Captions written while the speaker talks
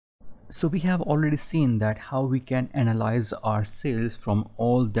So we have already seen that how we can analyze our sales from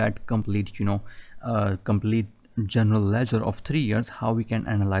all that complete, complete general ledger of 3 years, how we can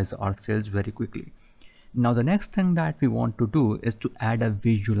analyze our sales very quickly. Now the next thing that we want to do is to add a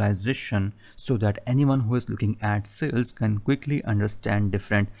visualization so that anyone who is looking at sales can quickly understand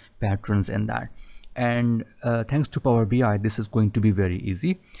different patterns in that. And thanks to Power BI, this is going to be very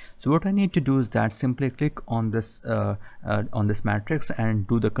easy. So what I need to do is that simply click on this matrix and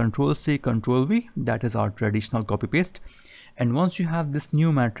do the Control C, Control V. That is our traditional copy paste. And once you have this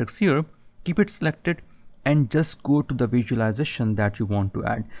new matrix here, keep it selected and just go to the visualization that you want to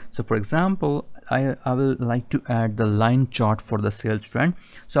add. So for example, I will like to add the line chart for the sales trend.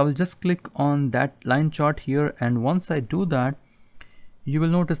 So I will just click on that line chart here, and once I do that, you will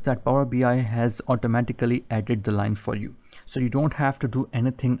notice that Power BI has automatically added the line for you. So you don't have to do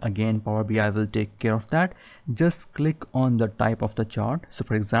anything again. Power BI will take care of that. Just click on the type of the chart. So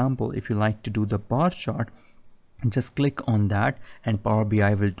for example, if you like to do the bar chart, just click on that and Power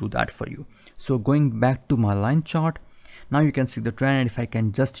BI will do that for you. So going back to my line chart, now you can see the trend. And if I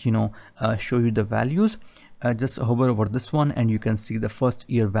can just show you the values, just hover over this one and you can see the first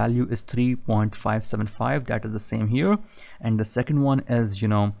year value is 3.575. that is the same here, and the second one is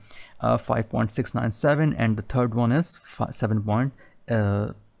 5.697, and the third one is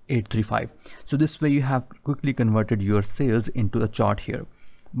 7.835. so this way you have quickly converted your sales into the chart here.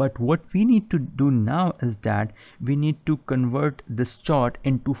 But what we need to do now is that we need to convert this chart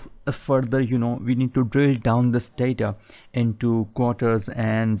into a further, we need to drill down this data into quarters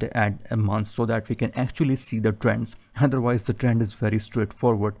and add a month so that we can actually see the trends. Otherwise, the trend is very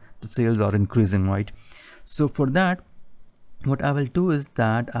straightforward. The sales are increasing, right? So for that, what I will do is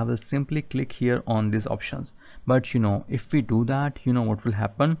that I will simply click here on these options. But if we do that, what will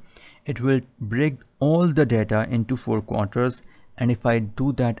happen? It will break all the data into 4 quarters. And if I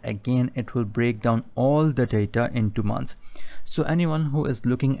do that again, it will break down all the data into months. So anyone who is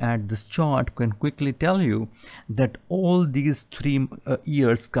looking at this chart can quickly tell you that all these 3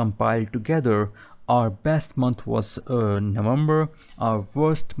 years compiled together, our best month was November, our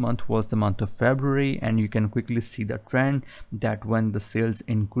worst month was the month of February, and you can quickly see the trend that when the sales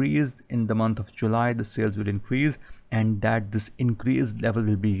increased in the month of July, the sales will increase, and that this increased level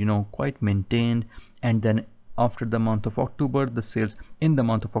will be quite maintained, and then after the month of October, the sales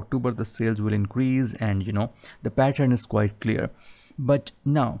will increase, and the pattern is quite clear. But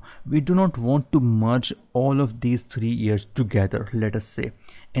now we do not want to merge all of these 3 years together, let us say.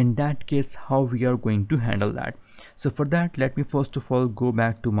 In that case, how we are going to handle that? So for that, let me first of all go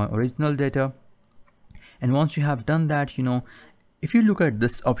back to my original data. And once you have done that, if you look at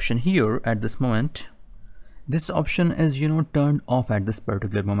this option here at this moment, this option is turned off at this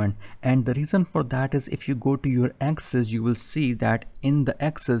particular moment, and the reason for that is if you go to your axis, you will see that in the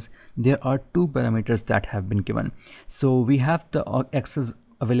axis there are 2 parameters that have been given. So we have the axis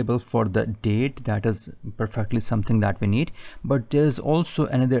available for the date, that is perfectly something that we need, but there is also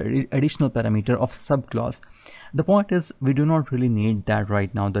another additional parameter of subclause. The point is we do not really need that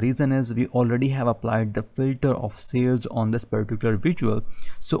right now. The reason is we already have applied the filter of sales on this particular visual,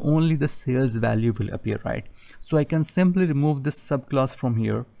 so only the sales value will appear, right? So I can simply remove this subclass from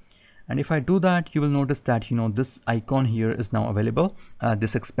here, and if I do that, you will notice that this icon here is now available,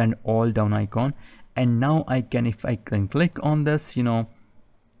 this expand all down icon. And now if I can click on this,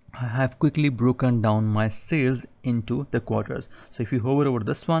 I have quickly broken down my sales into the quarters. So if you hover over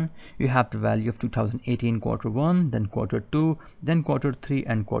this one, you have the value of 2018 quarter 1, then quarter 2, then quarter 3,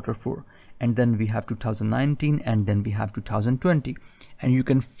 and quarter 4, and then we have 2019, and then we have 2020. And you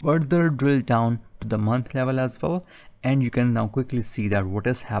can further drill down to the month level as well, and you can now quickly see that what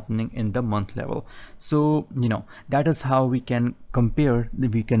is happening in the month level. So that is how we can compare,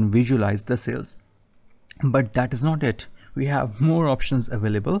 we can visualize the sales. But that is not it. We have more options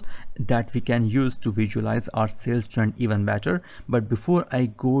available that we can use to visualize our sales trend even better. But before I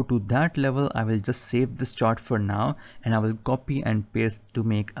go to that level, I will just save this chart for now, and I will copy and paste to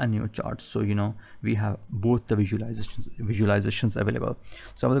make a new chart. So we have both the visualizations available.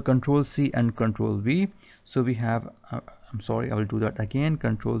 So I will Control C and Control V. So we have I'm sorry, I will do that again,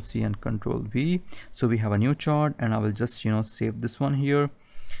 Control C and Control V. So we have a new chart, and I will just save this one here,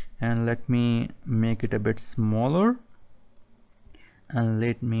 and let me make it a bit smaller, and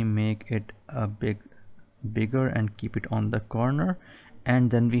let me make it a bigger and keep it on the corner.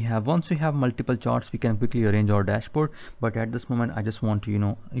 And then we have, once we have multiple charts, we can quickly arrange our dashboard. But at this moment, I just want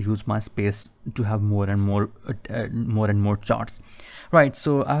to use my space to have more and more charts, right?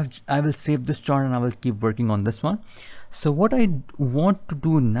 So I will save this chart and I will keep working on this one. So what I want to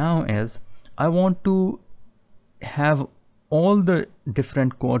do now is I want to have all the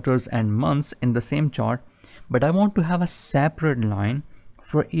different quarters and months in the same chart, but I want to have a separate line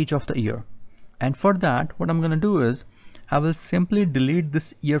for each of the year. And for that, what I'm going to do is I will simply delete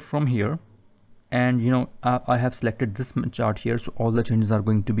this year from here. And I have selected this chart here, so all the changes are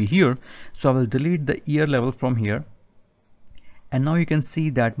going to be here. So I will delete the year level from here. And now you can see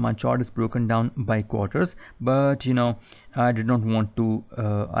that my chart is broken down by quarters, but I did not want to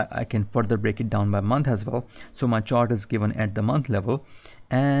I can further break it down by month as well. So my chart is given at the month level,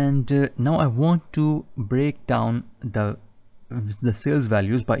 and now I want to break down the sales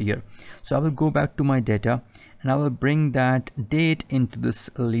values by year. So I will go back to my data and I will bring that date into this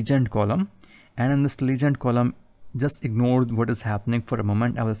legend column, and in this legend column, just ignore what is happening for a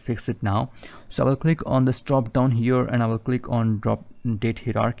moment. I will fix it now. So I will click on this drop down here and I will click on drop date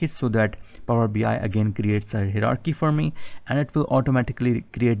hierarchy, so that Power BI again creates a hierarchy for me, and it will automatically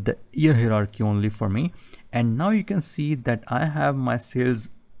create the year hierarchy only for me. And now you can see that I have my sales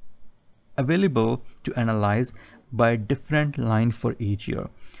available to analyze by different line for each year.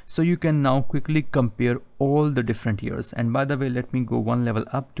 So you can now quickly compare all the different years. And by the way, let me go one level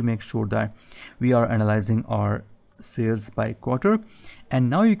up to make sure that we are analyzing our sales by quarter. And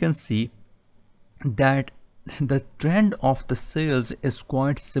now you can see that the trend of the sales is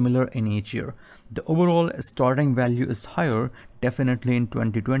quite similar in each year. The overall starting value is higher. Definitely in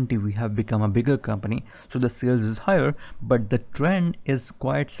 2020 we have become a bigger company, so the sales is higher, but the trend is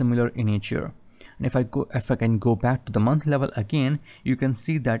quite similar in each year. And if I can go back to the month level again, you can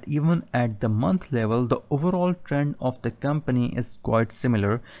see that even at the month level, the overall trend of the company is quite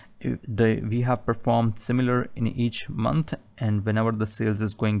similar. We have performed similar in each month, and whenever the sales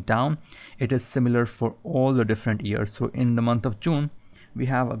is going down, it is similar for all the different years. So in the month of June, we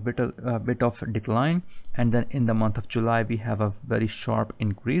have a bit of decline, and then in the month of July we have a very sharp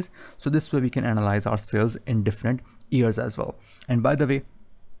increase. So this way we can analyze our sales in different years as well. And by the way,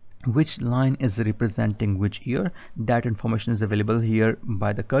 which line is representing which year, that information is available here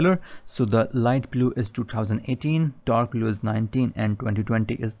by the color. So the light blue is 2018, dark blue is 19, and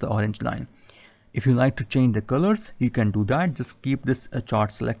 2020 is the orange line. If you like to change the colors, you can do that. Just keep this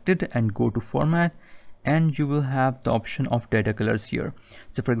chart selected and go to format, and you will have the option of data colors here.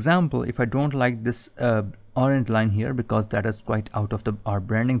 So for example, if I don't like this orange line here, because that is quite out of our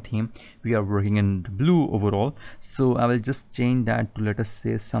branding theme, we are working in the blue overall, so I will just change that to, let us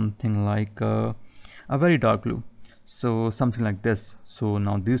say, something like a very dark blue, so something like this. So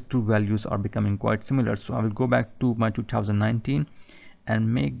now these two values are becoming quite similar. So I will go back to my 2019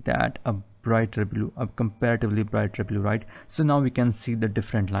 and make that a brighter blue, a comparatively brighter blue, right? So now we can see the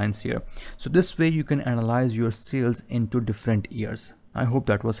different lines here. So this way you can analyze your sales into different years. I hope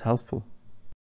that was helpful.